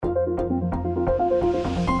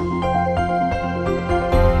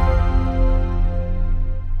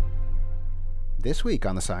This week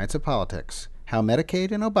on The Science of Politics, how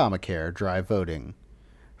Medicaid and Obamacare drive voting.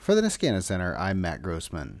 For the Niskanen Center, I'm Matt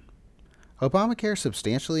Grossman. Obamacare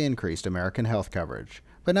substantially increased American health coverage,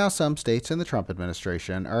 but now some states in the Trump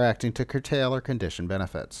administration are acting to curtail or condition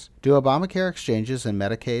benefits. Do Obamacare exchanges and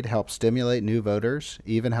Medicaid help stimulate new voters,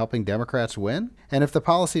 even helping Democrats win? And if the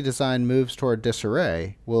policy design moves toward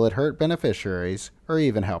disarray, will it hurt beneficiaries or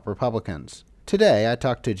even help Republicans? Today, I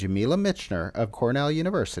talked to Jamila Michener of Cornell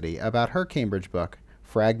University about her Cambridge book,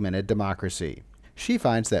 Fragmented Democracy. She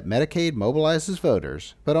finds that Medicaid mobilizes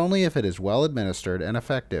voters, but only if it is well administered and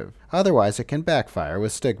effective. Otherwise, it can backfire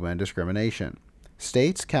with stigma and discrimination.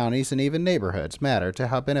 States, counties, and even neighborhoods matter to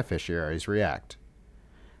how beneficiaries react.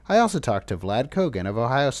 I also talked to Vlad Kogan of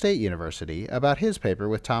Ohio State University about his paper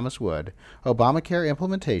with Thomas Wood, Obamacare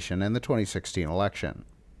Implementation in the 2016 Election.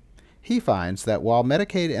 He finds that while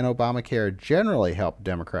Medicaid and Obamacare generally help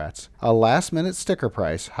Democrats, a last-minute sticker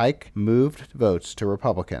price hike moved votes to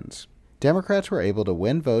Republicans. Democrats were able to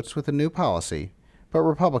win votes with a new policy, but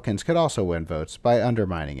Republicans could also win votes by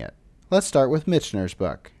undermining it. Let's start with Michener's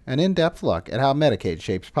book, an in-depth look at how Medicaid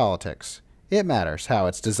shapes politics. It matters how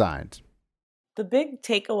it's designed. The big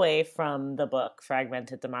takeaway from the book,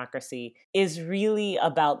 Fragmented Democracy, is really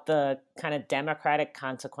about the kind of democratic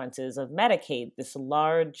consequences of Medicaid, this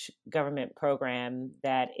large government program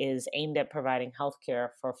that is aimed at providing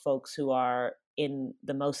healthcare for folks who are in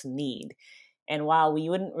the most need. And while we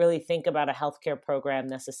wouldn't really think about a healthcare program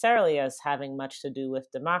necessarily as having much to do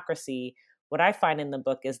with democracy, what I find in the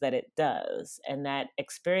book is that it does, and that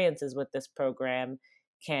experiences with this program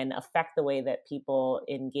can affect the way that people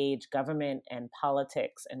engage government and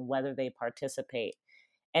politics and whether they participate.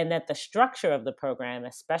 And that the structure of the program,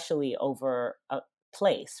 especially over a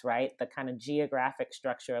place, right, the kind of geographic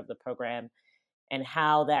structure of the program and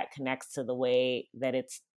how that connects to the way that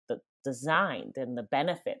it's designed and the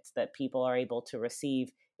benefits that people are able to receive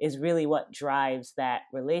is really what drives that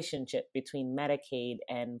relationship between Medicaid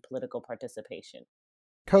and political participation.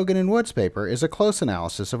 Kogan and Wood's paper is a close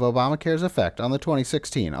analysis of Obamacare's effect on the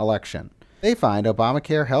 2016 election. They find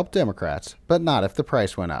Obamacare helped Democrats, but not if the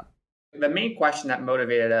price went up. The main question that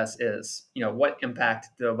motivated us is, what impact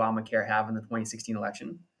did Obamacare have in the 2016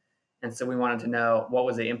 election? And so we wanted to know what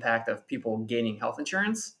was the impact of people gaining health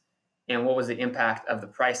insurance and what was the impact of the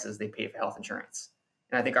prices they paid for health insurance.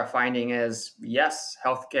 And I think our finding is, yes,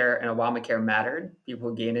 healthcare and Obamacare mattered. People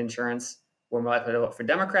who gained insurance were more likely to vote for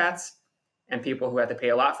Democrats, and people who had to pay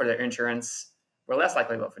a lot for their insurance were less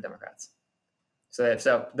likely to vote for Democrats.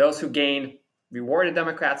 So those who gained rewarded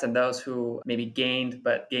Democrats, and those who maybe gained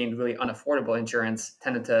really unaffordable insurance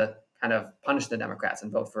tended to kind of punish the Democrats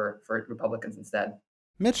and vote for Republicans instead.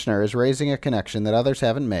 Michener is raising a connection that others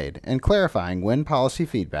haven't made and clarifying when policy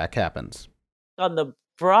feedback happens. On the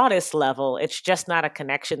broadest level, it's just not a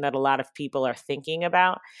connection that a lot of people are thinking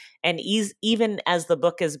about. And even as the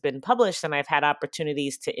book has been published and I've had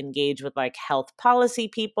opportunities to engage with like health policy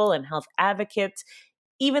people and health advocates,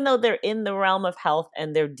 even though they're in the realm of health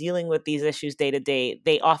and they're dealing with these issues day to day,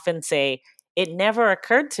 they often say, it never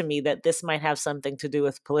occurred to me that this might have something to do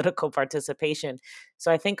with political participation.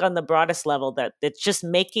 So I think on the broadest level that it's just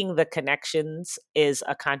making the connections is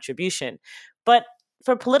a contribution. But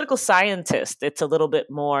for political scientists, it's a little bit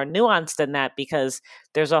more nuanced than that because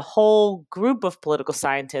there's a whole group of political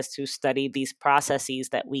scientists who study these processes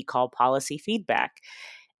that we call policy feedback.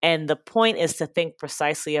 And the point is to think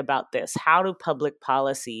precisely about this. How do public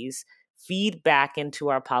policies feed back into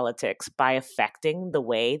our politics by affecting the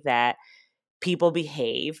way that people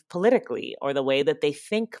behave politically or the way that they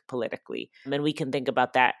think politically? And we can think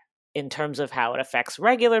about that in terms of how it affects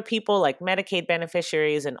regular people like Medicaid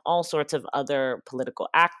beneficiaries and all sorts of other political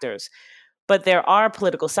actors. But there are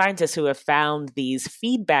political scientists who have found these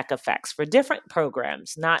feedback effects for different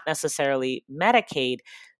programs, not necessarily Medicaid.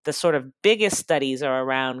 The sort of biggest studies are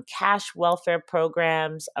around cash welfare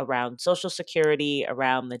programs, around Social Security,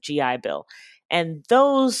 around the GI Bill. And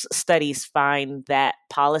those studies find that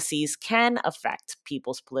policies can affect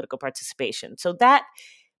people's political participation. So that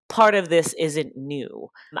part of this isn't new.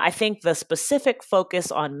 I think the specific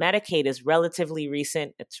focus on Medicaid is relatively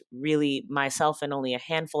recent. It's really myself and only a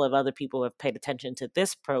handful of other people who have paid attention to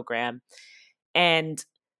this program. And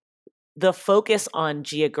the focus on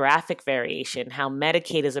geographic variation, how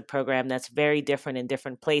Medicaid is a program that's very different in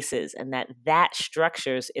different places, and that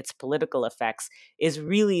structures its political effects is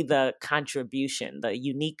really the contribution, the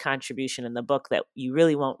unique contribution in the book that you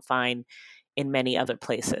really won't find in many other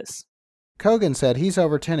places. Kogan said he's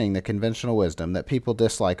overturning the conventional wisdom that people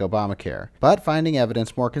dislike Obamacare, but finding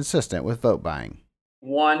evidence more consistent with vote buying.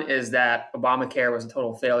 One is that Obamacare was a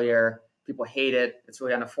total failure. People hate it. It's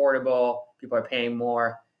really unaffordable. People are paying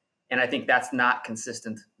more. And I think that's not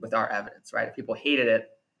consistent with our evidence, right? If people hated it,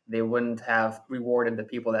 they wouldn't have rewarded the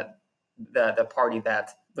people that the party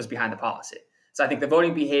that was behind the policy. So I think the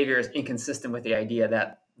voting behavior is inconsistent with the idea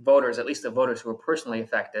that voters, at least the voters who were personally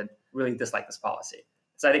affected, really dislike this policy.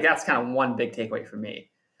 So I think that's kind of one big takeaway for me.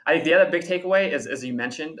 I think the other big takeaway is, as you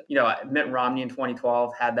mentioned, Mitt Romney in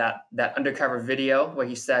 2012 had that undercover video where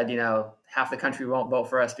he said, half the country won't vote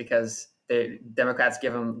for us because the Democrats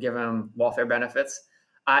give them welfare benefits.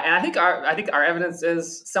 And I think our evidence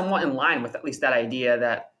is somewhat in line with at least that idea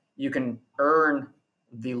that you can earn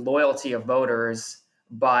the loyalty of voters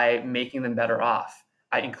by making them better off,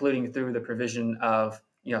 including through the provision of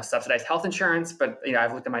subsidized health insurance. But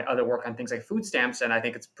I've looked at my other work on things like food stamps, and I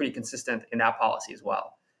think it's pretty consistent in that policy as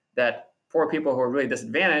well. That poor people who are really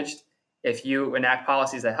disadvantaged, if you enact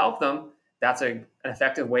policies that help them, that's an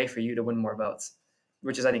effective way for you to win more votes,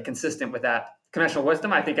 which is, I think, consistent with that conventional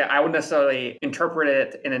wisdom. I think I wouldn't necessarily interpret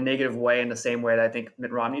it in a negative way in the same way that I think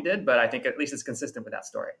Mitt Romney did, but I think at least it's consistent with that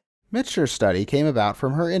story. Mitscher's study came about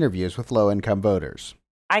from her interviews with low-income voters.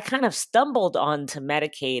 I kind of stumbled onto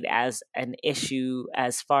Medicaid as an issue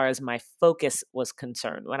as far as my focus was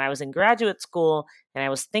concerned. When I was in graduate school and I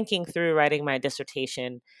was thinking through writing my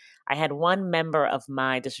dissertation, I had one member of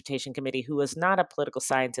my dissertation committee who was not a political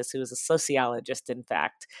scientist, who was a sociologist, in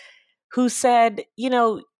fact, who said, you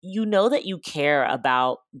know that you care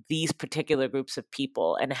about these particular groups of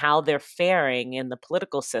people and how they're faring in the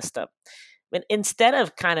political system. But instead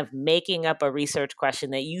of kind of making up a research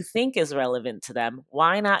question that you think is relevant to them,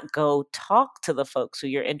 why not go talk to the folks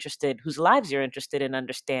whose lives you're interested in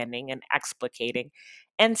understanding and explicating,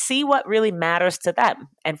 and see what really matters to them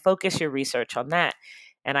and focus your research on that.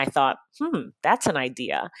 And I thought, that's an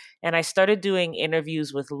idea. And I started doing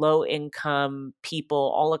interviews with low-income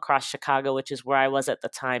people all across Chicago, which is where I was at the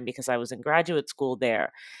time because I was in graduate school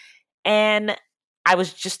there. And I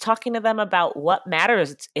was just talking to them about what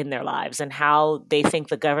matters in their lives and how they think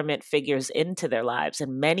the government figures into their lives.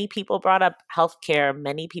 And many people brought up healthcare.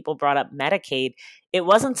 Many people brought up Medicaid. It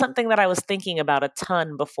wasn't something that I was thinking about a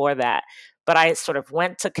ton before that, but I sort of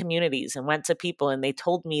went to communities and went to people and they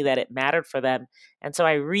told me that it mattered for them. And so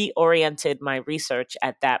I reoriented my research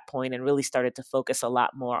at that point and really started to focus a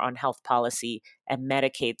lot more on health policy and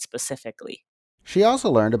Medicaid specifically. She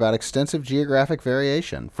also learned about extensive geographic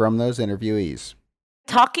variation from those interviewees.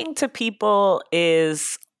 Talking to people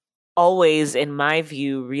is always, in my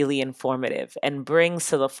view, really informative and brings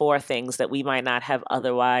to the fore things that we might not have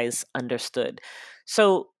otherwise understood.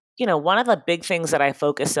 So, one of the big things that I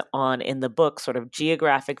focus on in the book, sort of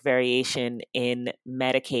geographic variation in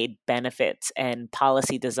Medicaid benefits and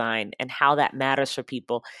policy design and how that matters for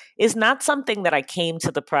people, is not something that I came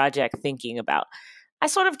to the project thinking about. I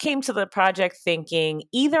sort of came to the project thinking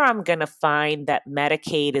either I'm going to find that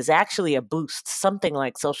Medicaid is actually a boost, something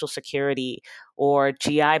like Social Security or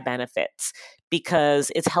GI benefits,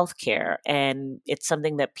 because it's healthcare and it's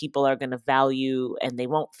something that people are going to value and they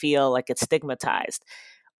won't feel like it's stigmatized.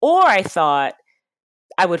 Or I thought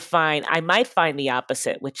I might find the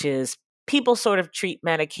opposite, which is people sort of treat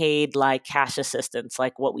Medicaid like cash assistance,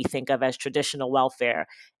 like what we think of as traditional welfare.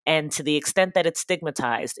 And to the extent that it's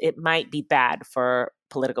stigmatized, it might be bad for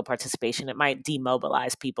political participation. It might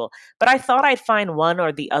demobilize people. But I thought I'd find one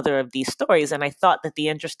or the other of these stories. And I thought that the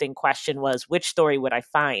interesting question was, which story would I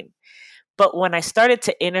find? But when I started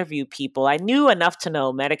to interview people, I knew enough to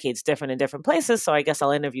know Medicaid's different in different places. So I guess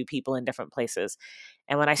I'll interview people in different places.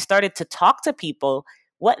 And when I started to talk to people,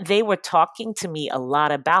 what they were talking to me a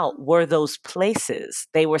lot about were those places.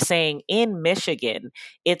 They were saying, in Michigan,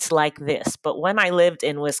 it's like this. But when I lived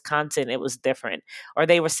in Wisconsin, it was different. Or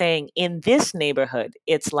they were saying, in this neighborhood,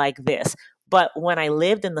 it's like this. But when I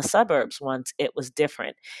lived in the suburbs once, it was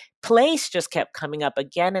different. Place just kept coming up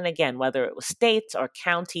again and again, whether it was states or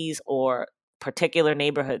counties or particular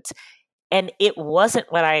neighborhoods. And it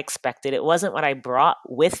wasn't what I expected. It wasn't what I brought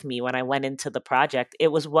with me when I went into the project. It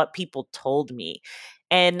was what people told me.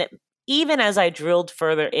 And even as I drilled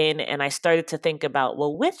further in and I started to think about,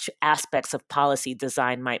 well, which aspects of policy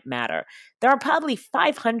design might matter? There are probably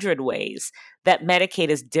 500 ways that Medicaid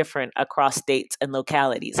is different across states and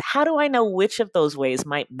localities. How do I know which of those ways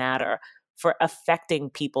might matter for affecting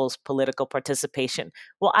people's political participation?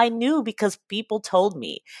 Well, I knew because people told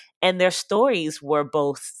me, and their stories were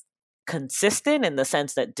both consistent in the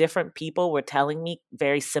sense that different people were telling me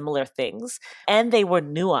very similar things, and they were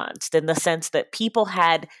nuanced in the sense that people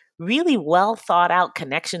had really well thought out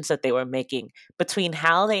connections that they were making between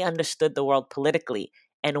how they understood the world politically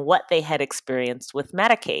and what they had experienced with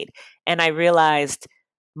Medicaid. And I realized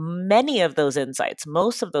most of those insights,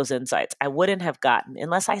 I wouldn't have gotten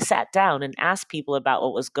unless I sat down and asked people about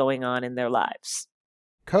what was going on in their lives.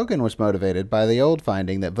 Kogan was motivated by the old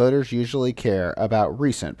finding that voters usually care about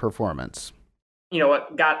recent performance.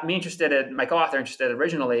 What got me interested in, my co-author interested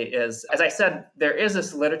originally is, as I said, there is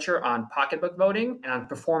this literature on pocketbook voting and on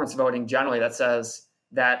performance voting generally that says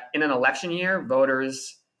that in an election year,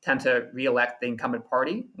 voters tend to reelect the incumbent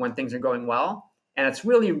party when things are going well. And it's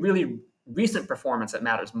really, really recent performance that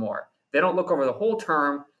matters more. They don't look over the whole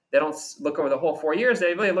term. They don't look over the whole 4 years.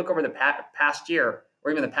 They really look over the past year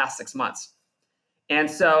or even the past 6 months. And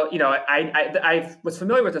so, I was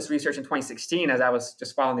familiar with this research in 2016 as I was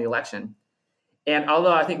just following the election. And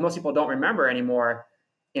although I think most people don't remember anymore,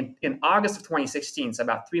 in August of 2016, so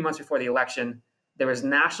about 3 months before the election, there was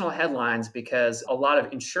national headlines because a lot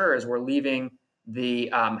of insurers were leaving the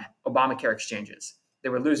Obamacare exchanges. They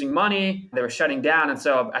were losing money, they were shutting down. And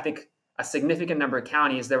so I think a significant number of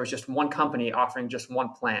counties, there was just one company offering just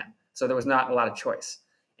one plan. So there was not a lot of choice.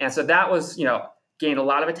 And so that was, gained a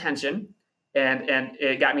lot of attention. And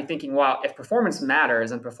it got me thinking, well, if performance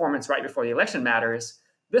matters and performance right before the election matters,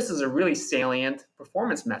 this is a really salient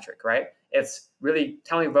performance metric, right? It's really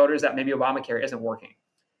telling voters that maybe Obamacare isn't working.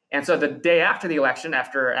 And so the day after the election,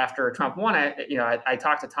 after Trump won, I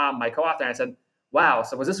talked to Tom, my co-author, and I said, wow,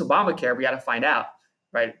 so was this Obamacare? We got to find out,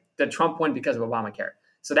 right? Did Trump win because of Obamacare?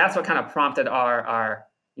 So that's what kind of prompted our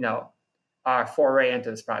foray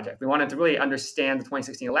into this project. We wanted to really understand the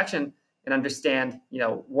 2016 election and understand,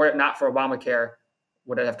 were it not for Obamacare,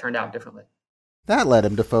 would it have turned out differently? That led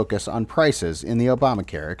him to focus on prices in the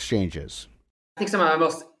Obamacare exchanges. I think some of the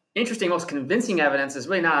most interesting, most convincing evidence is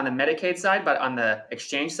really not on the Medicaid side, but on the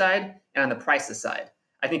exchange side and on the prices side.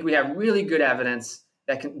 I think we have really good evidence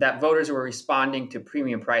that voters were responding to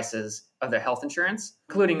premium prices of their health insurance,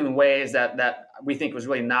 including in ways that we think was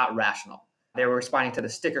really not rational. They were responding to the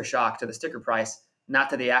sticker shock, to the sticker price,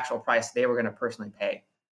 not to the actual price they were going to personally pay.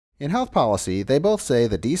 In health policy, they both say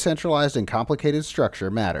the decentralized and complicated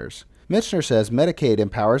structure matters. Michener says Medicaid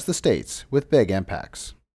empowers the states with big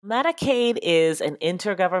impacts. Medicaid is an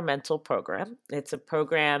intergovernmental program. It's a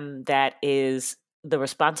program that is the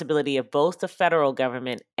responsibility of both the federal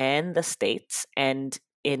government and the states, and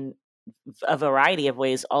in a variety of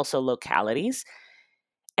ways, also localities.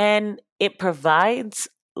 And it provides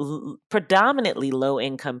predominantly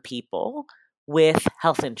low-income people with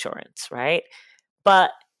health insurance, right?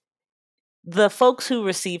 But the folks who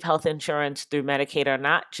receive health insurance through Medicaid are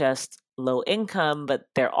not just low income, but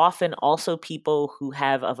they're often also people who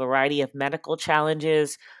have a variety of medical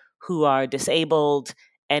challenges, who are disabled,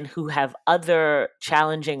 and who have other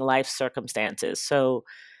challenging life circumstances. So,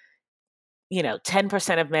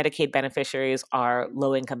 10% of Medicaid beneficiaries are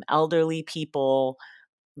low income elderly people.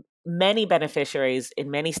 Many beneficiaries in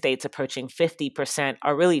many states, approaching 50%,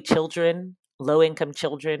 are really children, low income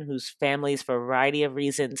children whose families, for a variety of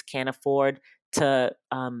reasons, can't afford to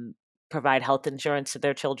provide health insurance to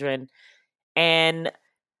their children. And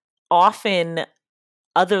often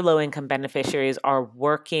other low income beneficiaries are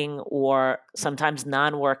working or sometimes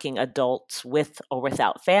non-working adults with or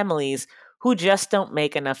without families who just don't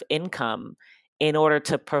make enough income in order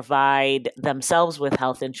to provide themselves with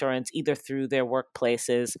health insurance, either through their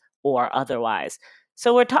workplaces or otherwise.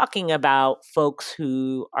 So we're talking about folks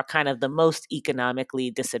who are kind of the most economically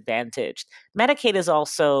disadvantaged. Medicaid is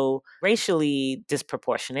also racially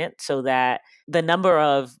disproportionate, so that the number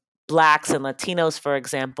of Blacks and Latinos, for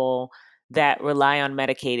example, that rely on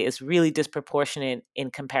Medicaid is really disproportionate in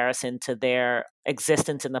comparison to their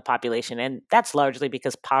existence in the population. And that's largely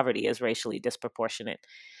because poverty is racially disproportionate.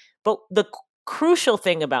 But the crucial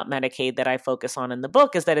thing about Medicaid that I focus on in the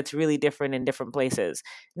book is that it's really different in different places.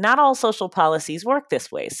 Not all social policies work this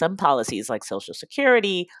way. Some policies, like Social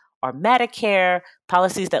Security or Medicare,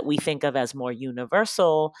 policies that we think of as more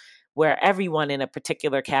universal, where everyone in a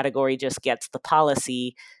particular category just gets the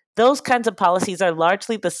policy, those kinds of policies are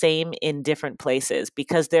largely the same in different places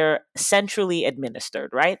because they're centrally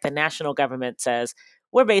administered, right? The national government says,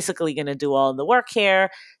 we're basically going to do all the work here.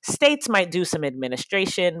 States might do some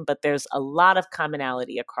administration, but there's a lot of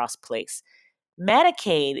commonality across place.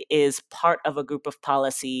 Medicaid is part of a group of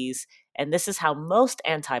policies, and this is how most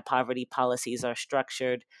anti-poverty policies are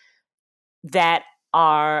structured, that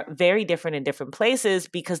are very different in different places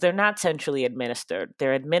because they're not centrally administered.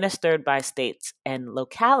 They're administered by states and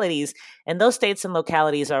localities, and those states and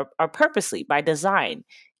localities are purposely, by design,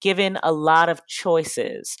 given a lot of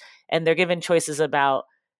choices. And they're given choices about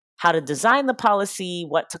how to design the policy,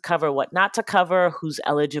 what to cover, what not to cover, who's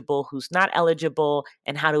eligible, who's not eligible,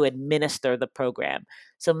 and how to administer the program.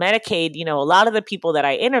 So Medicaid, a lot of the people that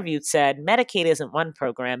I interviewed said Medicaid isn't one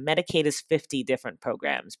program, Medicaid is 50 different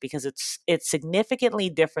programs because it's significantly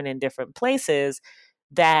different in different places,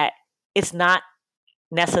 that it's not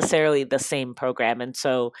necessarily the same program. And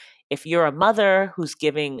so if you're a mother who's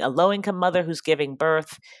giving, a low income mother who's giving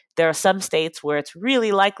birth, there are some states where it's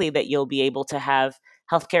really likely that you'll be able to have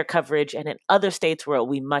healthcare coverage, and in other states where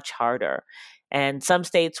it'll be much harder. And some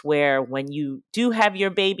states where when you do have your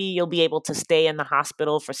baby, you'll be able to stay in the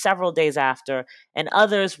hospital for several days after, and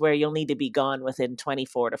others where you'll need to be gone within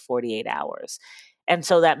 24 to 48 hours. And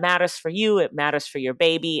so that matters for you, it matters for your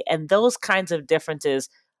baby. And those kinds of differences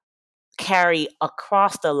carry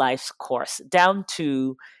across the life's course down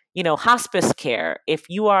to, hospice care. If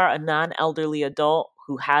you are a non-elderly adult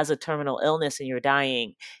who has a terminal illness and you're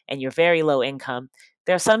dying and you're very low income,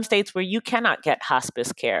 there are some states where you cannot get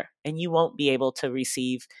hospice care and you won't be able to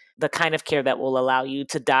receive the kind of care that will allow you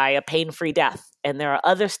to die a pain-free death. And there are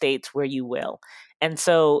other states where you will. And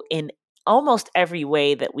so in almost every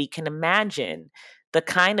way that we can imagine, the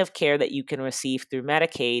kind of care that you can receive through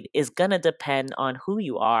Medicaid is going to depend on who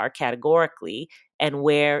you are categorically and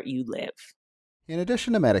where you live. In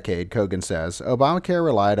addition to Medicaid, Kogan says, Obamacare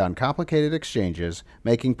relied on complicated exchanges,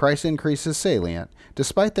 making price increases salient,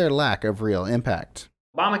 despite their lack of real impact.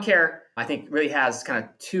 Obamacare, I think, really has kind of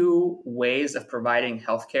two ways of providing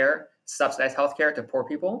healthcare, subsidized healthcare to poor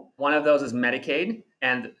people. One of those is Medicaid,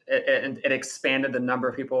 and it expanded the number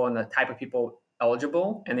of people and the type of people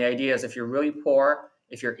eligible. And the idea is if you're really poor,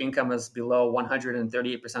 if your income is below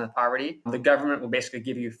 138% of poverty, the government will basically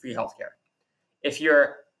give you free healthcare. If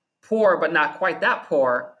you're poor, but not quite that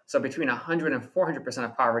poor, so between 100 and 400%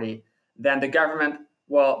 of poverty, then the government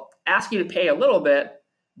will ask you to pay a little bit,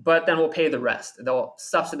 but then will pay the rest. They'll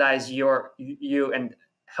subsidize you and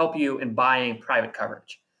help you in buying private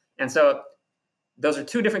coverage. And so those are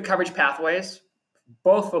two different coverage pathways,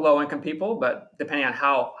 both for low-income people, but depending on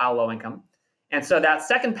how low income. And so that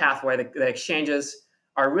second pathway, the exchanges,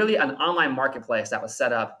 are really an online marketplace that was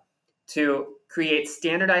set up to create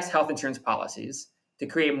standardized health insurance policies, to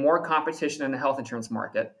create more competition in the health insurance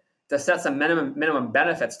market, to set some minimum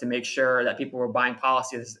benefits to make sure that people were buying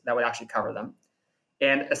policies that would actually cover them.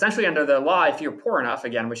 And essentially under the law, if you're poor enough,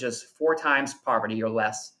 again, which is 4 times poverty or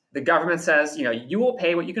less, the government says, you will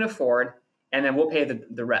pay what you can afford, and then we'll pay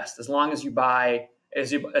the rest. As long as you buy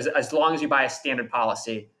as long as you buy a standard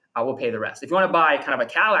policy, we'll pay the rest. If you want to buy kind of a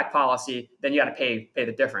Cadillac policy, then you got to pay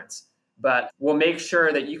the difference. But we'll make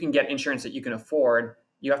sure that you can get insurance that you can afford.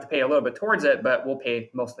 You have to pay a little bit towards it, but we'll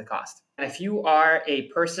pay most of the cost. And if you are a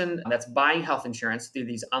person that's buying health insurance through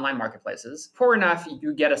these online marketplaces, poor enough,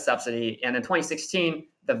 you get a subsidy. And in 2016,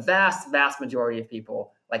 the vast, vast majority of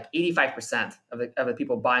people, like 85% of the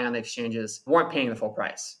people buying on the exchanges, weren't paying the full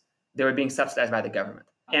price. They were being subsidized by the government.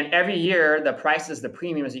 And every year, the prices, the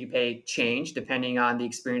premiums that you pay change depending on the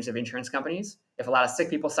experience of insurance companies. If a lot of sick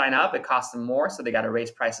people sign up, it costs them more, so they got to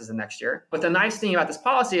raise prices the next year. But the nice thing about this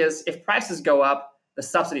policy is if prices go up, the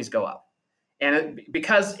subsidies go up. And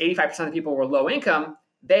because 85% of people were low income,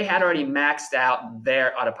 they had already maxed out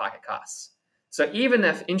their out-of-pocket costs. So even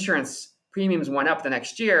if insurance premiums went up the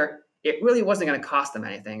next year, it really wasn't going to cost them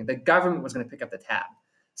anything. The government was going to pick up the tab.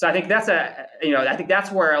 So I think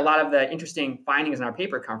that's where a lot of the interesting findings in our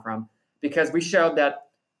paper come from, because we showed that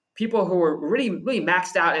people who were really, really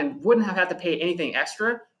maxed out and wouldn't have had to pay anything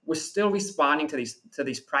extra were still responding to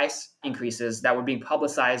these price increases that were being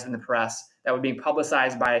publicized in the press, that were being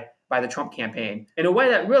publicized by the Trump campaign in a way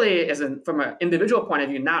that really is, from an individual point of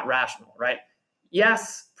view, not rational, right?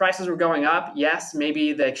 Yes, prices were going up. Yes,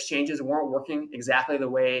 maybe the exchanges weren't working exactly the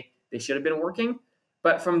way they should have been working.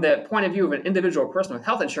 But from the point of view of an individual person with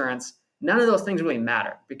health insurance, none of those things really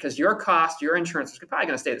matter, because your cost, your insurance is probably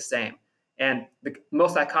going to stay the same. And most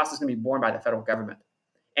of that cost is going to be borne by the federal government.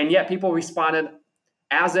 And yet people responded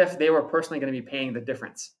as if they were personally going to be paying the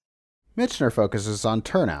difference. Michener focuses on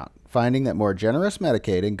turnout, finding that more generous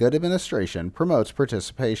Medicaid and good administration promotes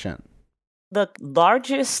participation. The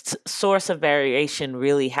largest source of variation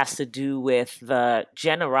really has to do with the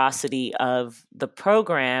generosity of the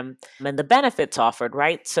program and the benefits offered,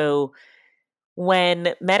 right? So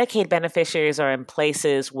when Medicaid beneficiaries are in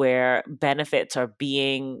places where benefits are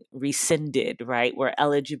being rescinded, right, where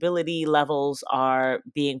eligibility levels are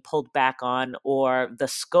being pulled back on, or the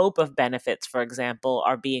scope of benefits, for example,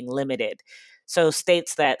 are being limited. So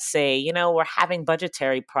states that say, we're having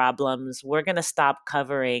budgetary problems, we're going to stop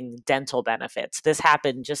covering dental benefits. This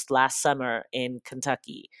happened just last summer in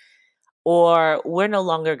Kentucky. Or we're no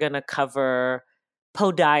longer going to cover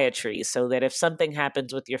podiatry, so that if something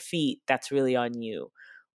happens with your feet, that's really on you.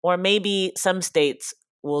 Or maybe some states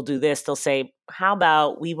will do this. They'll say, how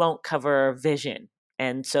about we won't cover vision?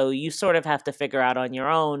 And so you sort of have to figure out on your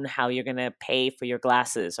own how you're going to pay for your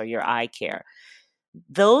glasses or your eye care.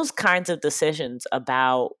 those kinds of decisions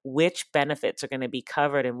about which benefits are going to be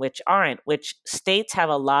covered and which aren't, which states have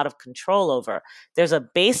a lot of control over. There's a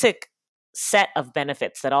basic set of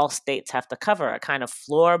benefits that all states have to cover, a kind of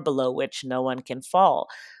floor below which no one can fall.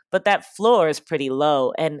 But that floor is pretty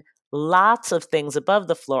low, and lots of things above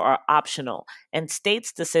the floor are optional. And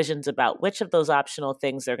states' decisions about which of those optional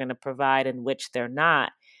things they're going to provide and which they're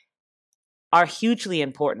not are hugely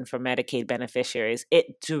important for Medicaid beneficiaries.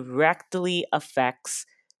 It directly affects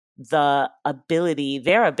their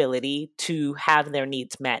ability to have their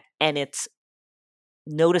needs met. And it's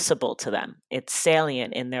noticeable to them. It's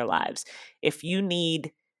salient in their lives. If you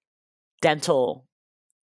need dental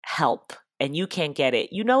help and you can't get it,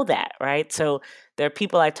 you know that, right? So there are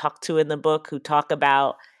people I talk to in the book who talk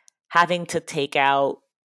about having to take out,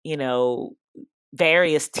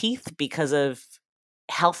 various teeth because of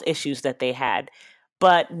health issues that they had,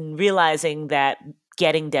 but realizing that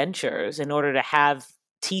getting dentures in order to have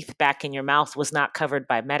teeth back in your mouth was not covered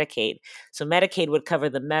by Medicaid. So Medicaid would cover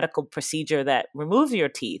the medical procedure that removes your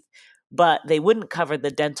teeth, but they wouldn't cover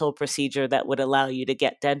the dental procedure that would allow you to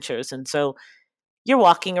get dentures. And so you're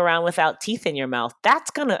walking around without teeth in your mouth.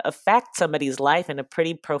 That's going to affect somebody's life in a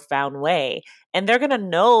pretty profound way. And they're going to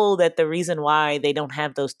know that the reason why they don't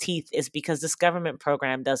have those teeth is because this government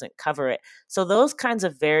program doesn't cover it. So those kinds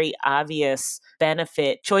of very obvious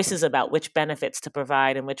benefit choices about which benefits to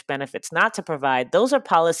provide and which benefits not to provide, those are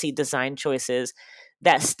policy design choices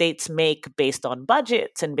that states make based on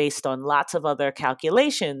budgets and based on lots of other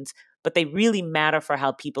calculations, but they really matter for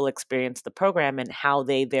how people experience the program and how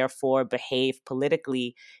they therefore behave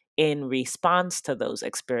politically in response to those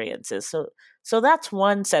experiences. So that's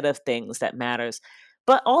one set of things that matters.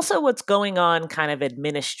 But also what's going on kind of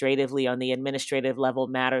administratively on the administrative level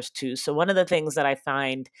matters too. So one of the things that I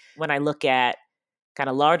find when I look at kind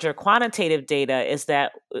of larger quantitative data is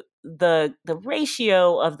that the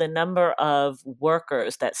ratio of the number of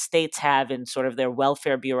workers that states have in sort of their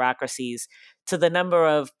welfare bureaucracies to the number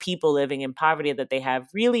of people living in poverty that they have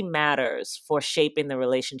really matters for shaping the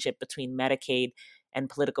relationship between Medicaid and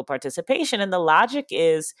political participation. And the logic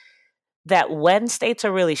is that when states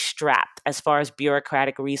are really strapped as far as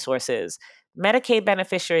bureaucratic resources, Medicaid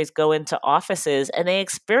beneficiaries go into offices and they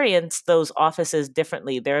experience those offices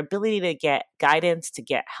differently. Their ability to get guidance, to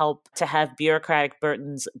get help, to have bureaucratic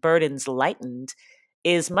burdens lightened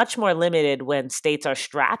is much more limited when states are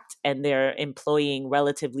strapped and they're employing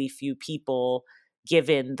relatively few people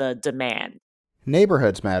given the demand.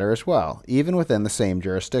 Neighborhoods matter as well, even within the same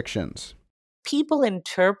jurisdictions. People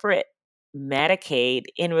interpret Medicaid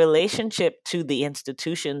in relationship to the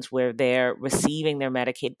institutions where they're receiving their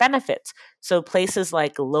Medicaid benefits. So places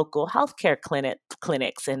like local healthcare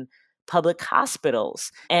clinics and public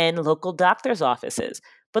hospitals and local doctors' offices.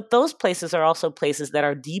 But those places are also places that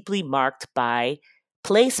are deeply marked by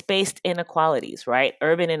place-based inequalities, right?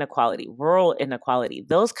 Urban inequality, rural inequality.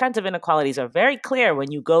 Those kinds of inequalities are very clear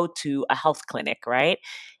when you go to a health clinic, right?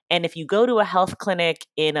 And if you go to a health clinic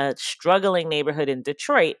in a struggling neighborhood in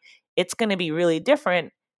Detroit, it's going to be really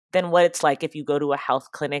different than what it's like if you go to a health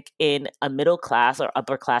clinic in a middle class or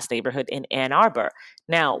upper class neighborhood in Ann Arbor.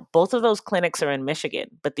 Now, both of those clinics are in Michigan,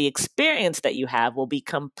 but the experience that you have will be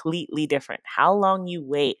completely different. How long you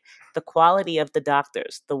wait, the quality of the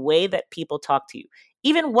doctors, the way that people talk to you,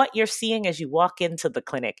 even what you're seeing as you walk into the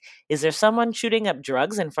clinic. Is there someone shooting up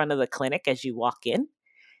drugs in front of the clinic as you walk in?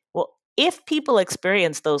 Well, if people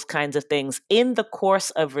experience those kinds of things in the course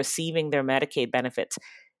of receiving their Medicaid benefits,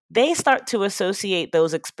 they start to associate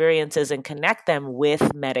those experiences and connect them with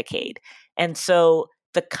Medicaid. And so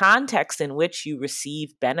the context in which you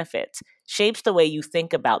receive benefits shapes the way you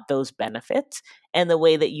think about those benefits and the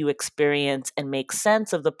way that you experience and make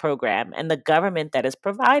sense of the program and the government that is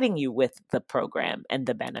providing you with the program and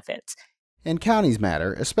the benefits. And counties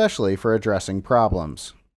matter, especially for addressing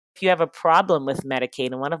problems. If you have a problem with Medicaid,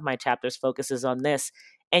 and one of my chapters focuses on this,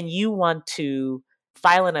 and you want to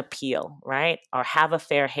file an appeal, right? Or have a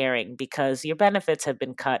fair hearing because your benefits have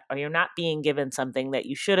been cut or you're not being given something that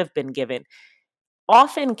you should have been given.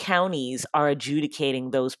 Often counties are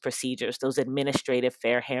adjudicating those procedures, those administrative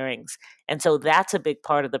fair hearings. And so that's a big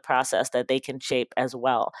part of the process that they can shape as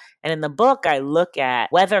well. And in the book, I look at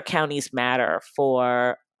whether counties matter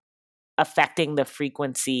for affecting the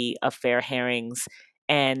frequency of fair hearings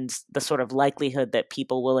and the sort of likelihood that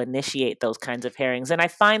people will initiate those kinds of hearings. And I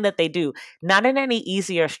find that they do, not in any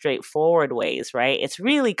easy or straightforward ways, right? It's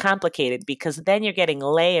really complicated because then you're getting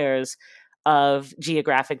layers of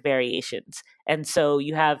geographic variations. And so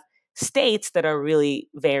you have states that are really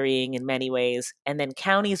varying in many ways, and then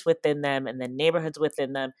counties within them, and then neighborhoods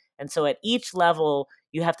within them, And so at each level,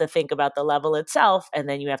 you have to think about the level itself, and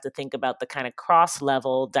then you have to think about the kind of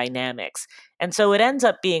cross-level dynamics. And so it ends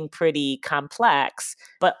up being pretty complex,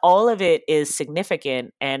 but all of it is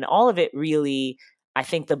significant, and all of it really, I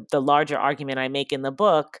think the larger argument I make in the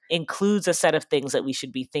book includes a set of things that we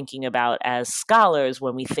should be thinking about as scholars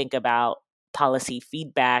when we think about policy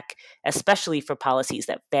feedback, especially for policies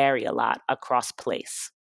that vary a lot across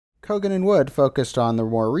place. Kogan and Wood focused on the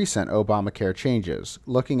more recent Obamacare changes,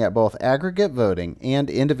 looking at both aggregate voting and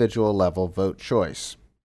individual level vote choice.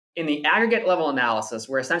 In the aggregate level analysis,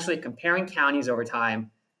 we're essentially comparing counties over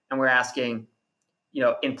time, and we're asking,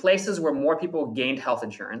 in places where more people gained health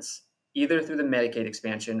insurance, either through the Medicaid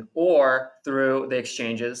expansion or through the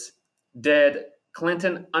exchanges, did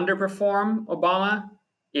Clinton underperform Obama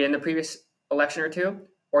in the previous election or two,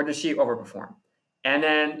 or did she overperform? And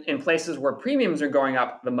then in places where premiums are going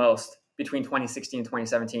up the most between 2016 and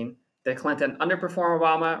 2017, did Clinton underperform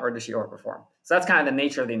Obama or did she overperform? So that's kind of the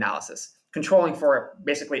nature of the analysis, controlling for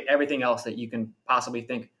basically everything else that you can possibly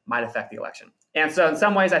think might affect the election. And so in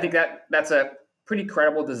some ways, I think that's a pretty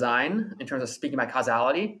credible design in terms of speaking by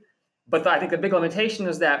causality. But I think the big limitation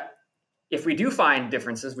is that if we do find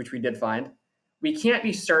differences, which we did find, we can't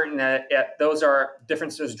be certain that those are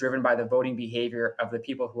differences driven by the voting behavior of the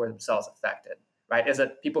people who are themselves affected, right? Is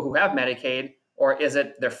it people who have Medicaid, or is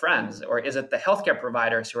it their friends, or is it the healthcare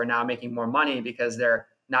providers who are now making more money because they're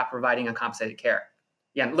not providing uncompensated care?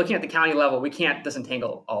 Again, looking at the county level, we can't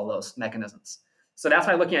disentangle all those mechanisms. So that's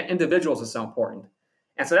why looking at individuals is so important.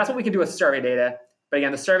 And so that's what we can do with survey data. But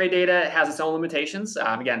again, the survey data has its own limitations.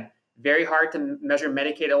 Again, very hard to measure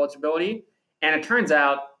Medicaid eligibility. And it turns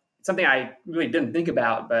out, something I really didn't think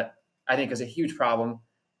about, but I think is a huge problem,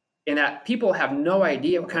 in that people have no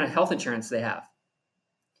idea what kind of health insurance they have.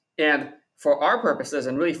 And for our purposes,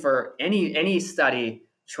 and really for any study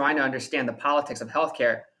trying to understand the politics of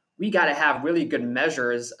healthcare, we got to have really good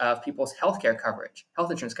measures of people's healthcare coverage,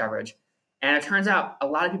 health insurance coverage. And it turns out a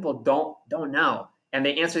lot of people don't know. And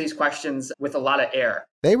they answer these questions with a lot of error.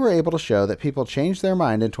 They were able to show that people changed their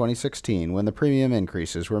mind in 2016 when the premium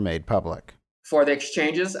increases were made public. For the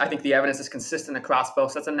exchanges, I think the evidence is consistent across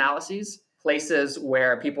both sets of analyses. Places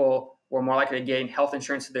where people were more likely to gain health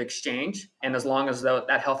insurance through the exchange, and as long as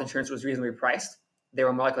that health insurance was reasonably priced, they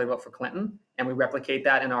were more likely to vote for Clinton. And we replicate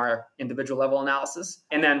that in our individual level analysis.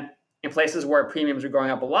 And then in places where premiums were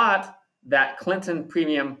going up a lot, that Clinton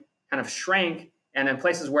premium kind of shrank. And in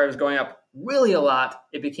places where it was going up really a lot,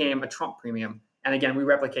 it became a Trump premium. And again, we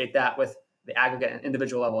replicate that with the aggregate and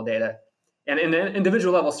individual level data. And in the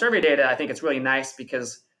individual level survey data, I think it's really nice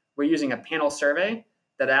because we're using a panel survey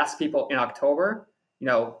that asks people in October,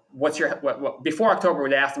 what's your, before October,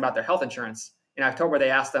 they asked them about their health insurance. In October, they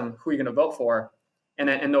asked them, who are you going to vote for? And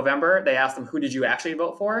then in November, they asked them, who did you actually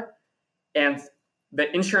vote for? And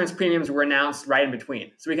the insurance premiums were announced right in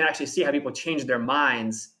between. So we can actually see how people changed their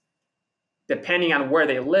minds depending on where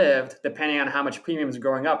they lived, depending on how much premiums were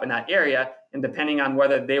going up in that area, and depending on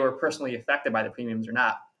whether they were personally affected by the premiums or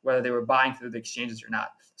not, whether they were buying through the exchanges or not.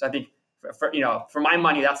 So I think, for my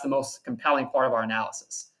money, that's the most compelling part of our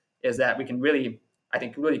analysis, is that we can really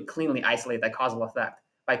cleanly isolate that causal effect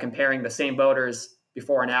by comparing the same voters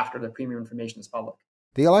before and after the premium information is public.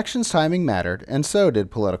 The election's timing mattered, and so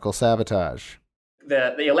did political sabotage.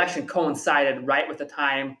 The election coincided right with the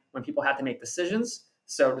time when people had to make decisions.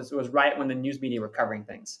 So it was right when the news media were covering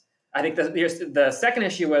things. I think the second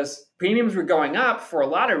issue was premiums were going up for a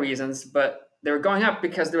lot of reasons, but they were going up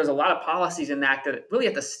because there was a lot of policies enacted really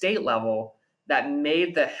at the state level that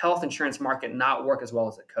made the health insurance market not work as well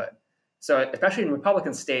as it could. So especially in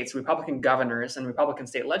Republican states, Republican governors and Republican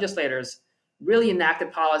state legislators really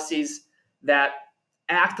enacted policies that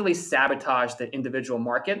actively sabotaged the individual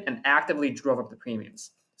market and actively drove up the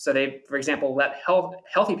premiums. So they, for example, let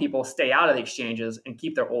healthy people stay out of the exchanges and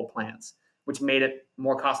keep their old plans, which made it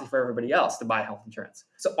more costly for everybody else to buy health insurance.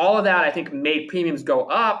 So all of that, I think, made premiums go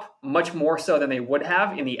up much more so than they would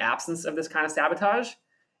have in the absence of this kind of sabotage.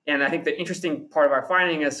 And I think the interesting part of our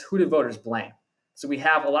finding is, who do voters blame? So we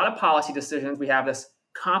have a lot of policy decisions. We have this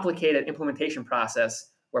complicated implementation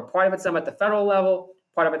process where part of it's done at the federal level,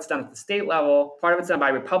 part of it's done at the state level, part of it's done by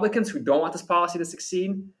Republicans who don't want this policy to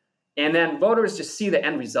succeed. And then voters just see the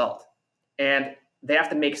end result. And they have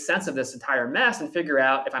to make sense of this entire mess and figure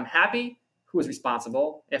out, if I'm happy, who is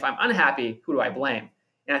responsible? If I'm unhappy, who do I blame?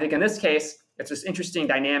 And I think in this case, it's this interesting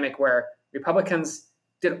dynamic where Republicans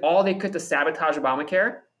did all they could to sabotage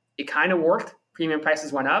Obamacare. It kind of worked. Premium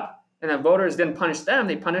prices went up. And then voters didn't punish them.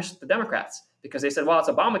 They punished the Democrats because they said, well, it's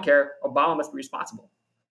Obamacare. Obama must be responsible.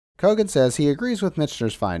 Kogan says he agrees with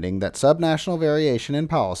Michener's finding that subnational variation in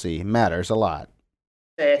policy matters a lot.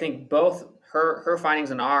 I think both her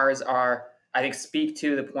findings and ours are, I think, speak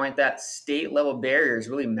to the point that state level barriers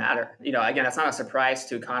really matter. Again, that's not a surprise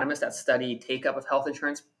to economists that study take up of health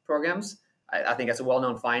insurance programs. I think that's a well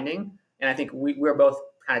known finding, and I think we're both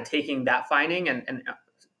kind of taking that finding and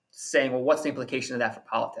saying, well, what's the implication of that for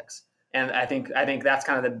politics? And I think that's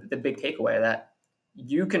kind of the big takeaway, that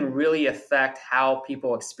you can really affect how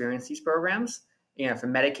people experience these programs. For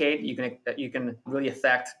Medicaid, you can really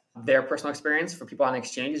affect their personal experience. For people on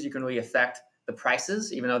exchanges, you can really affect the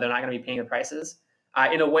prices, even though they're not going to be paying the prices,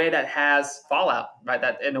 in a way that has fallout, right?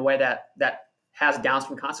 That in a way that has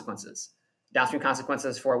downstream consequences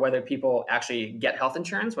for whether people actually get health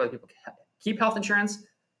insurance, whether people keep health insurance,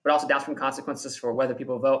 but also downstream consequences for whether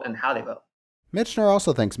people vote and how they vote. Michener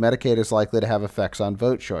also thinks Medicaid is likely to have effects on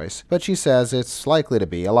vote choice, but she says it's likely to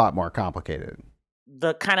be a lot more complicated.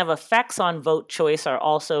 The kind of effects on vote choice are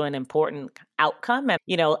also an important outcome. And,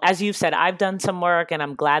 as you've said, I've done some work, and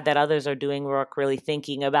I'm glad that others are doing work really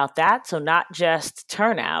thinking about that. So not just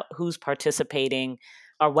turnout, who's participating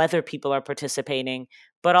or whether people are participating,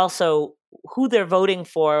 but also who they're voting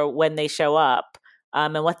for when they show up,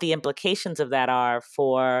 and what the implications of that are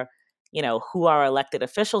for, who our elected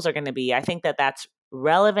officials are going to be. I think that that's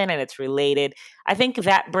relevant and it's related. I think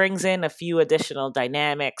that brings in a few additional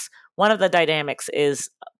dynamics. One of the dynamics is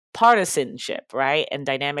partisanship, right? And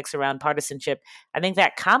dynamics around partisanship. I think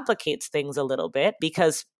that complicates things a little bit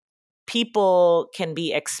because people can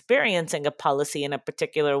be experiencing a policy in a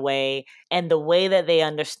particular way, and the way that they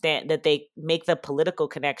understand, that they make the political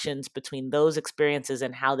connections between those experiences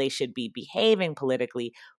and how they should be behaving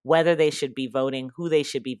politically, whether they should be voting, who they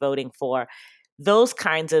should be voting for. Those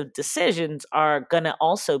kinds of decisions are going to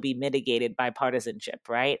also be mitigated by partisanship,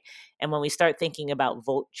 right? And when we start thinking about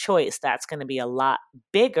vote choice, that's going to be a lot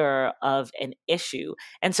bigger of an issue.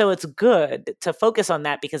 And so it's good to focus on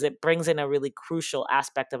that because it brings in a really crucial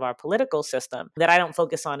aspect of our political system that I don't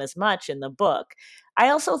focus on as much in the book. I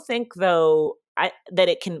also think, though, that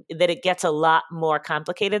it gets a lot more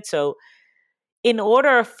complicated. So in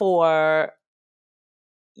order for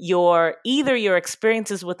either your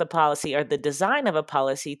experiences with the policy or the design of a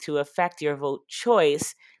policy to affect your vote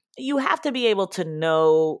choice, you have to be able to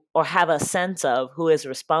know or have a sense of who is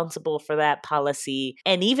responsible for that policy,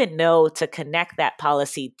 and even know to connect that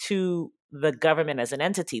policy to the government as an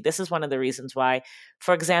entity. This is one of the reasons why,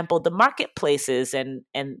 for example, the marketplaces and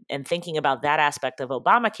thinking about that aspect of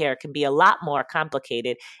Obamacare can be a lot more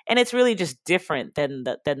complicated. And it's really just different than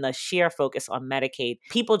the sheer focus on Medicaid.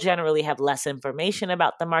 People generally have less information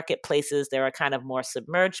about the marketplaces. They're a kind of more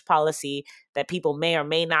submerged policy that people may or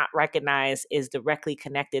may not recognize is directly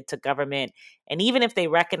connected to government. And even if they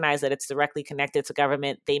recognize that it's directly connected to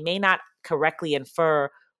government, they may not correctly infer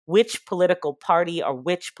which political party or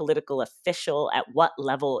which political official at what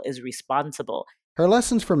level is responsible. Her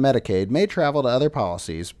lessons from Medicaid may travel to other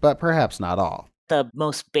policies, but perhaps not all. The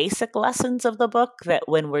most basic lessons of the book, that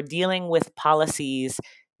when we're dealing with policies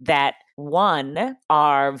that, one,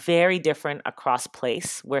 are very different across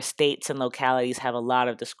place, where states and localities have a lot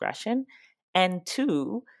of discretion, and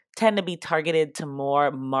two, tend to be targeted to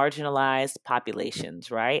more marginalized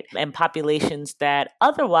populations, right? And populations that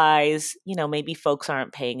otherwise, maybe folks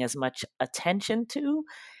aren't paying as much attention to,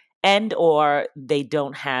 and or they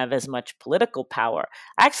don't have as much political power.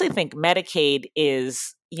 I actually think Medicaid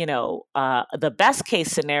is, the best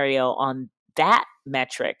case scenario on that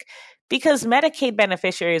metric, because Medicaid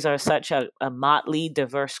beneficiaries are such a motley,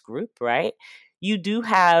 diverse group, right? You do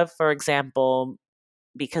have, for example,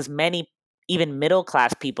 because many even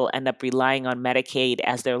middle-class people end up relying on Medicaid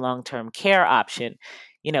as their long-term care option.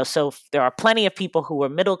 So there are plenty of people who were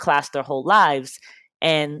middle class their whole lives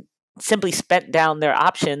and simply spent down their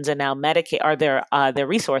options, and now Medicaid are their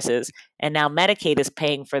resources, and now Medicaid is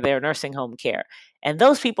paying for their nursing home care. And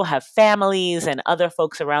those people have families and other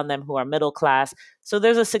folks around them who are middle class. So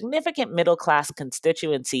there's a significant middle class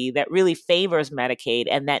constituency that really favors Medicaid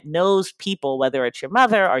and that knows people, whether it's your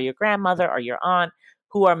mother or your grandmother or your aunt,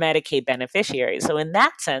 who are Medicaid beneficiaries. So in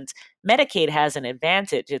that sense, Medicaid has an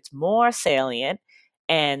advantage. It's more salient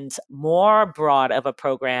and more broad of a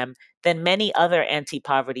program than many other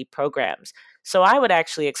anti-poverty programs. So I would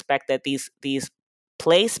actually expect that these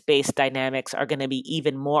place-based dynamics are going to be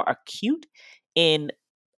even more acute in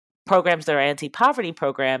programs that are anti-poverty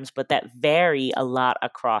programs, but that vary a lot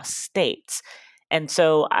across states. And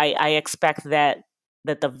so I expect that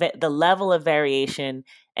the level of variation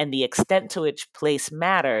and the extent to which place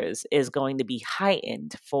matters is going to be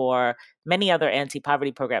heightened for many other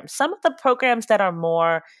anti-poverty programs. Some of the programs that are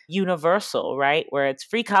more universal, right, where it's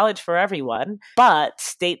free college for everyone, but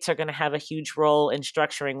states are going to have a huge role in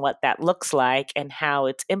structuring what that looks like and how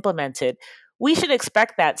it's implemented, we should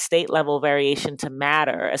expect that state level variation to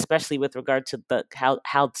matter, especially with regard to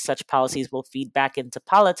how such policies will feed back into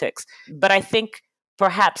politics. But I think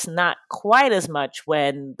perhaps not quite as much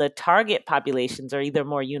when the target populations are either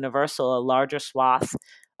more universal, a larger swath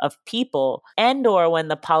of people, and or when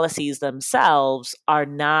the policies themselves are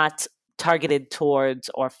not targeted towards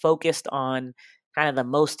or focused on kind of the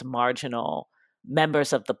most marginal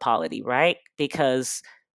members of the polity, right? Because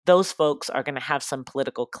those folks are going to have some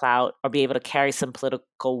political clout or be able to carry some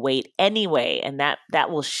political weight anyway, and that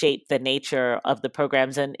will shape the nature of the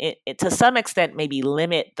programs, and it to some extent maybe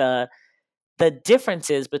limit the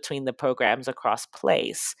differences between the programs across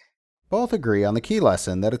place. Both agree on the key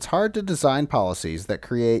lesson that it's hard to design policies that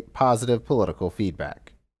create positive political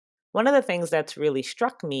feedback. One of the things that's really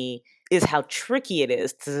struck me is how tricky it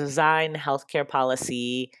is to design healthcare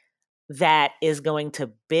policy that is going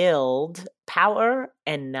to build power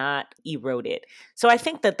and not erode it. So I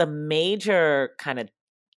think that the major kind of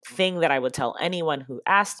thing that I would tell anyone who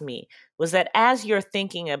asked me was that as you're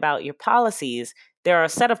thinking about your policies, there are a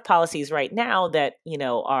set of policies right now that,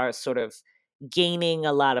 are sort of gaining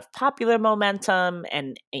a lot of popular momentum.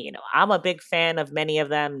 And, I'm a big fan of many of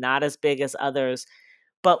them, not as big as others.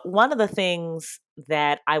 But one of the things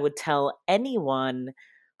that I would tell anyone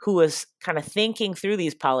who is kind of thinking through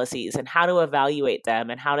these policies and how to evaluate them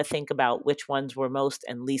and how to think about which ones were most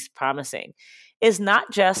and least promising is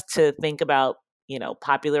not just to think about,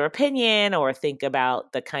 popular opinion or think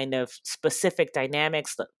about the kind of specific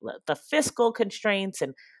dynamics, the fiscal constraints,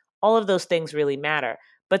 and all of those things really matter,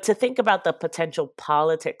 but to think about the potential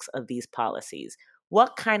politics of these policies.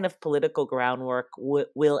 What kind of political groundwork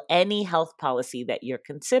will any health policy that you're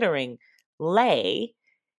considering lay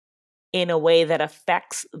in a way that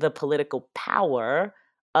affects the political power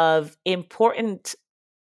of important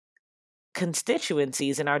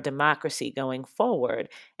constituencies in our democracy going forward?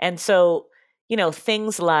 And so,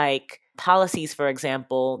 things like policies, for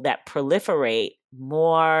example, that proliferate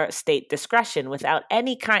more state discretion without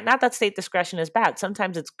any kind, not that state discretion is bad.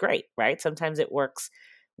 Sometimes it's great, right? Sometimes it works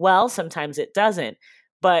well, sometimes it doesn't.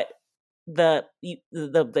 But the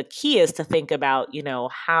key is to think about,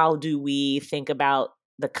 how do we think about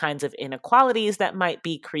the kinds of inequalities that might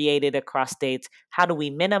be created across states? How do we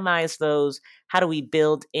minimize those? How do we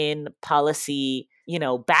build in policy,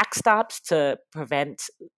 backstops to prevent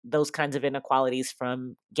those kinds of inequalities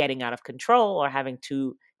from getting out of control or having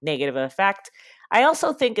too negative an effect? I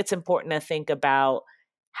also think it's important to think about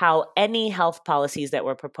how any health policies that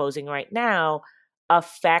we're proposing right now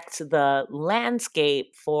affect the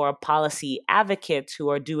landscape for policy advocates who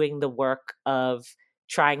are doing the work of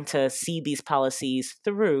trying to see these policies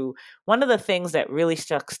through. One of the things that really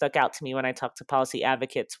stuck out to me when I talked to policy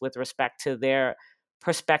advocates with respect to their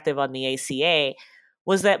perspective on the ACA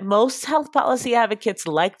was that most health policy advocates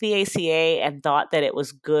liked the ACA and thought that it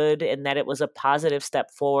was good and that it was a positive step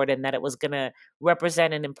forward and that it was going to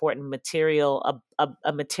represent an important material,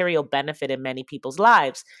 a material benefit in many people's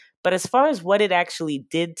lives. But as far as what it actually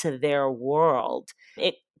did to their world,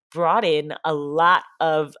 it brought in a lot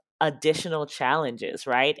of additional challenges,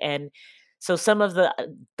 right? And so some of the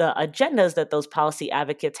agendas that those policy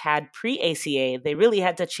advocates had pre-ACA, they really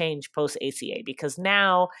had to change post-ACA because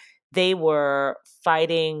now they were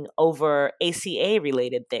fighting over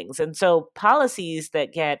ACA-related things. And so policies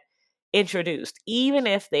that get introduced, even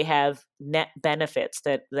if they have net benefits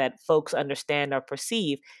that folks understand or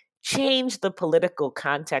perceive, change the political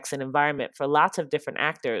context and environment for lots of different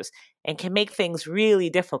actors and can make things really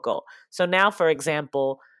difficult. So now, for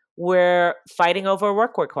example, we're fighting over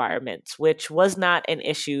work requirements, which was not an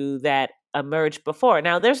issue that emerged before.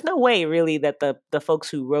 Now, there's no way really that the folks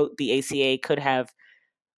who wrote the ACA could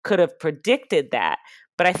have predicted that.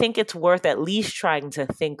 But I think it's worth at least trying to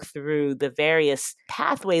think through the various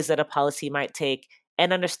pathways that a policy might take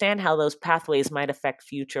and understand how those pathways might affect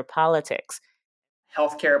future politics.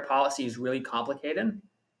 Healthcare policy is really complicated.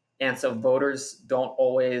 And so voters don't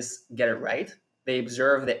always get it right. They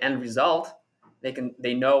observe the end result.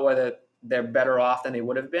 They know whether they're better off than they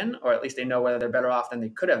would have been, or at least they know whether they're better off than they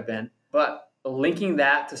could have been. But linking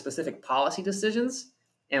that to specific policy decisions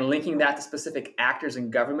and linking that to specific actors in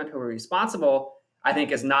government who are responsible, I think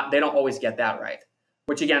they don't always get that right,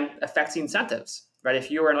 which again affects the incentives, right? If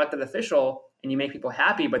you are an elected official and you make people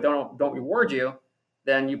happy but don't reward you,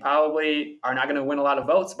 then you probably are not going to win a lot of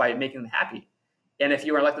votes by making them happy. And if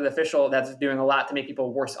you're an elected official that's doing a lot to make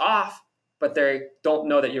people worse off, but they don't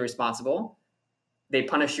know that you're responsible, they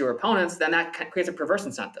punish your opponents, then that creates a perverse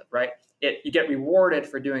incentive, right? You get rewarded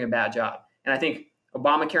for doing a bad job. And I think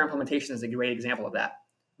Obamacare implementation is a great example of that.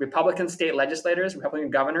 Republican state legislators, Republican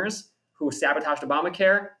governors who sabotaged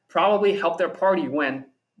Obamacare probably helped their party win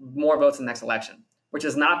more votes in the next election, which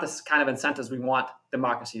is not the kind of incentives we want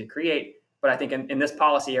democracy to create. But I think in this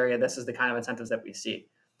policy area, this is the kind of incentives that we see.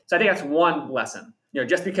 So I think that's one lesson.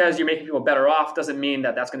 Just because you're making people better off doesn't mean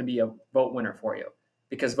that that's going to be a vote winner for you,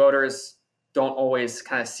 because voters don't always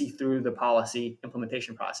kind of see through the policy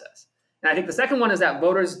implementation process. And I think the second one is that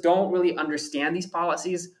voters don't really understand these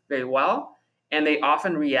policies very well, and they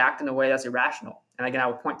often react in a way that's irrational. And again, I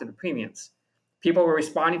would point to the premiums. People were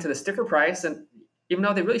responding to the sticker price, and even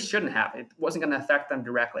though they really shouldn't have, it wasn't going to affect them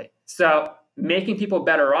directly. So making people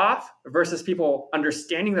better off versus people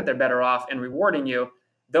understanding that they're better off and rewarding you,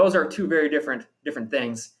 those are two very different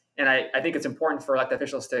things. And I think it's important for elected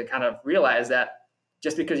officials to kind of realize that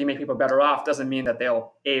just because you make people better off doesn't mean that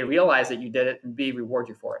they'll A, realize that you did it, and B, reward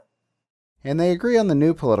you for it. And they agree on the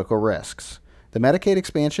new political risks. The Medicaid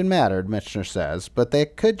expansion mattered, Michener says, but they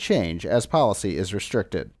could change as policy is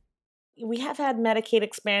restricted. We have had Medicaid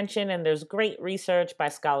expansion, and there's great research by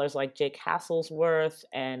scholars like Jake Hasselworth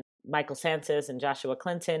and Michael Sanchez and Joshua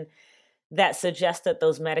Clinton that suggests that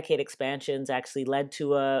those Medicaid expansions actually led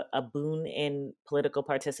to a boon in political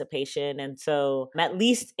participation. And so at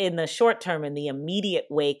least in the short term, in the immediate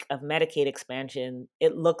wake of Medicaid expansion,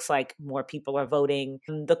 it looks like more people are voting.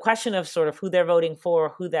 The question of sort of who they're voting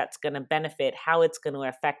for, who that's going to benefit, how it's going to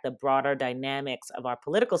affect the broader dynamics of our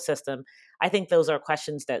political system, I think those are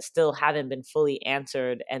questions that still haven't been fully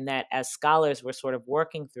answered, and that as scholars we're sort of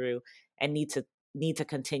working through and need to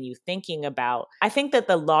continue thinking about. I think that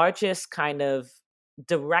the largest kind of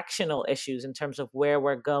directional issues in terms of where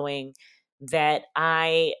we're going that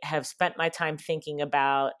I have spent my time thinking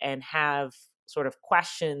about and have sort of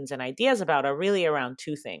questions and ideas about are really around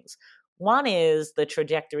two things. One is the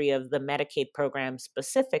trajectory of the Medicaid program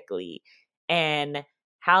specifically, and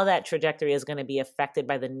how that trajectory is going to be affected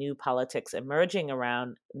by the new politics emerging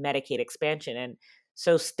around Medicaid expansion. And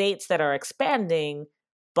so states that are expanding,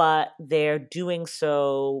 but they're doing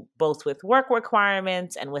so both with work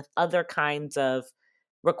requirements and with other kinds of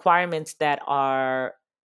requirements that are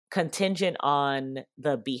contingent on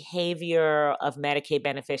the behavior of Medicaid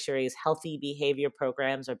beneficiaries, healthy behavior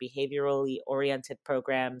programs or behaviorally oriented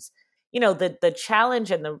programs. The challenge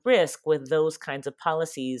and the risk with those kinds of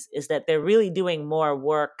policies is that they're really doing more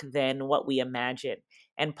work than what we imagine.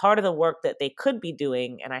 And part of the work that they could be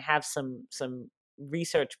doing, and I have some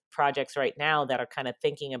research projects right now that are kind of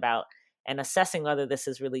thinking about and assessing whether this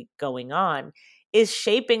is really going on, is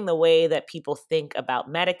shaping the way that people think about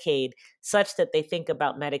Medicaid, such that they think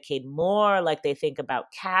about Medicaid more like they think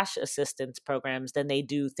about cash assistance programs than they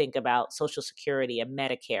do think about Social Security and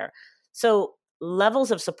Medicare. So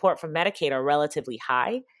levels of support for Medicaid are relatively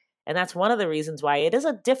high. And that's one of the reasons why it is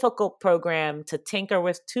a difficult program to tinker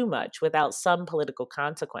with too much without some political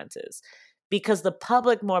consequences. Because the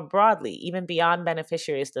public more broadly, even beyond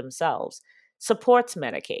beneficiaries themselves, supports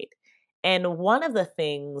Medicaid. And one of the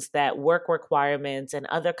things that work requirements and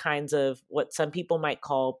other kinds of what some people might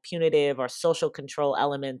call punitive or social control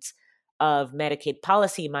elements of Medicaid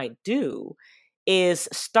policy might do is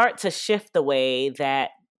start to shift the way that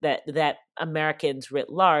Americans writ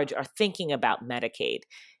large are thinking about Medicaid.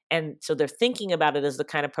 And so they're thinking about it as the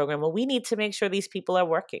kind of program, well, we need to make sure these people are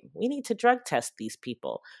working. We need to drug test these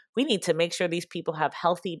people. We need to make sure these people have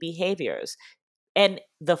healthy behaviors. And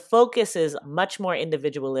the focus is much more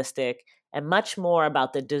individualistic and much more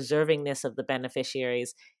about the deservingness of the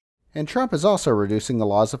beneficiaries. And Trump is also reducing the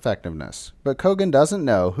law's effectiveness, but Kogan doesn't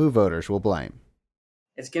know who voters will blame.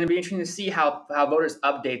 It's going to be interesting to see how voters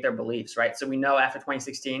update their beliefs, right? So we know after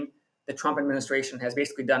 2016, the Trump administration has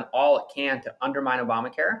basically done all it can to undermine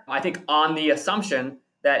Obamacare. I think on the assumption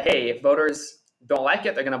that, hey, if voters don't like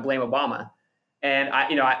it, they're going to blame Obama. And I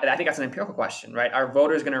think that's an empirical question, right? Are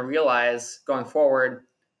voters going to realize going forward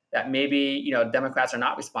that maybe, Democrats are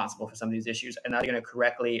not responsible for some of these issues, and are they going to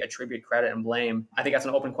correctly attribute credit and blame? I think that's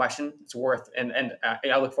an open question. It's worth, and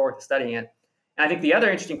I look forward to studying it. And I think the other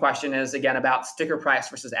interesting question is, again, about sticker price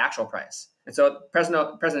versus actual price. And so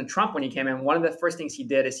President Trump, when he came in, one of the first things he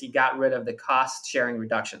did is he got rid of the cost sharing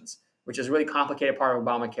reductions, which is a really complicated part of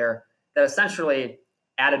Obamacare that essentially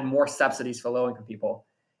added more subsidies for low-income people.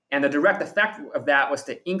 And the direct effect of that was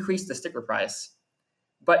to increase the sticker price,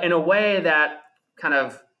 but in a way that kind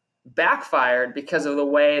of backfired because of the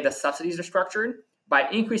way the subsidies are structured. By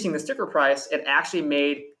increasing the sticker price, it actually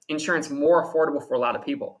made insurance more affordable for a lot of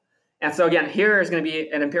people. And so again, here is going to be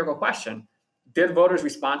an empirical question. Did voters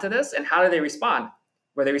respond to this? And how did they respond?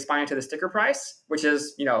 Were they responding to the sticker price, which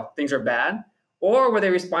is, things are bad? Or were they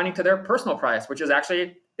responding to their personal price, which is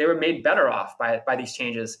actually, they were made better off by these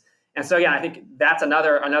changes? And so again, I think that's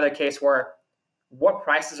another case where what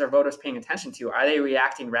prices are voters paying attention to? Are they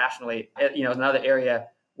reacting rationally? Is another area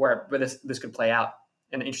where this could play out.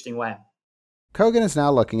 in an interesting way. Kogan is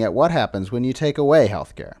now looking at what happens when you take away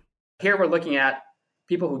health care. Here we're looking at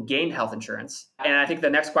people who gained health insurance. And I think the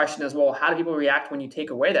next question is, well, how do people react when you take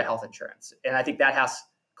away their health insurance? And I think that has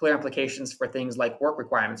clear implications for things like work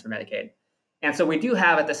requirements for Medicaid. And so we do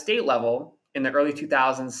have at the state level in the early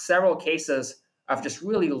 2000s several cases of just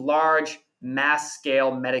really large mass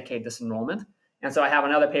scale Medicaid disenrollment. And so I have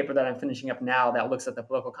another paper that I'm finishing up now that looks at the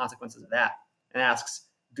political consequences of that and asks,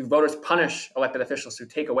 do voters punish elected officials who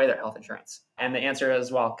take away their health insurance? And the answer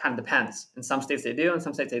is, well, kind of depends. In some states they do, in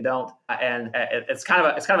some states they don't. And it's kind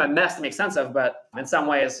of a mess to make sense of, but in some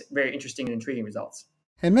ways, very interesting and intriguing results.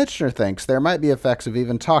 And Michener thinks there might be effects of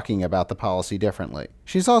even talking about the policy differently.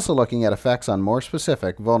 She's also looking at effects on more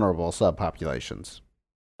specific, vulnerable subpopulations.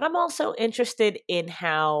 I'm also interested in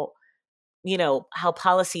how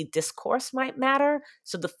policy discourse might matter.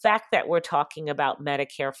 So the fact that we're talking about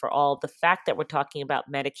Medicare for all, the fact that we're talking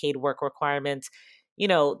about Medicaid work requirements,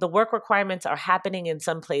 the work requirements are happening in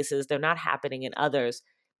some places, they're not happening in others.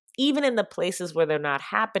 Even in the places where they're not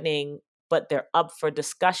happening, but they're up for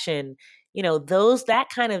discussion, that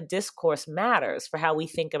kind of discourse matters for how we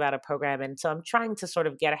think about a program. And so I'm trying to sort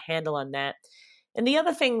of get a handle on that. And the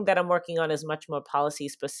other thing that I'm working on is much more policy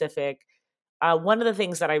specific. One of the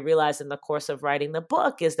things that I realized in the course of writing the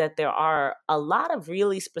book is that there are a lot of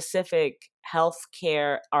really specific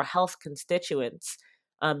healthcare or health constituents,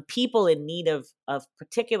 people in need of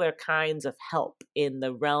particular kinds of help in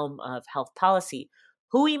the realm of health policy,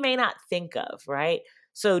 who we may not think of, right?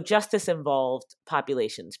 So justice-involved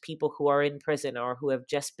populations, people who are in prison or who have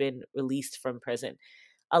just been released from prison.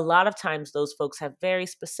 A lot of times those folks have very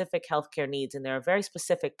specific healthcare needs, and there are very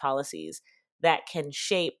specific policies that can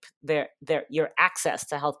shape your access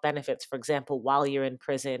to health benefits, for example, while you're in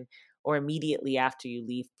prison or immediately after you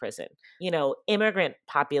leave prison. Immigrant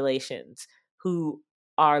populations who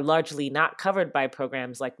are largely not covered by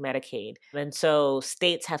programs like Medicaid. And so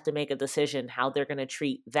states have to make a decision how they're going to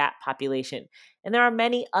treat that population. And there are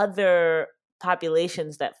many other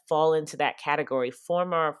populations that fall into that category: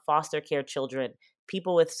 former foster care children,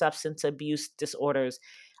 people with substance abuse disorders.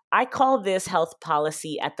 I call this health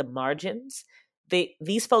policy at the margins.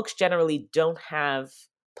 These folks generally don't have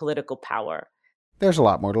political power. There's a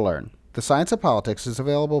lot more to learn. The Science of Politics is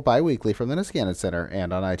available bi-weekly from the Niskanen Center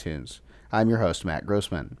and on iTunes. I'm your host, Matt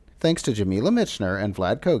Grossman. Thanks to Jamila Michener and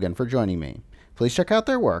Vlad Kogan for joining me. Please check out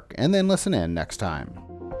their work and then listen in next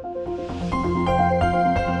time.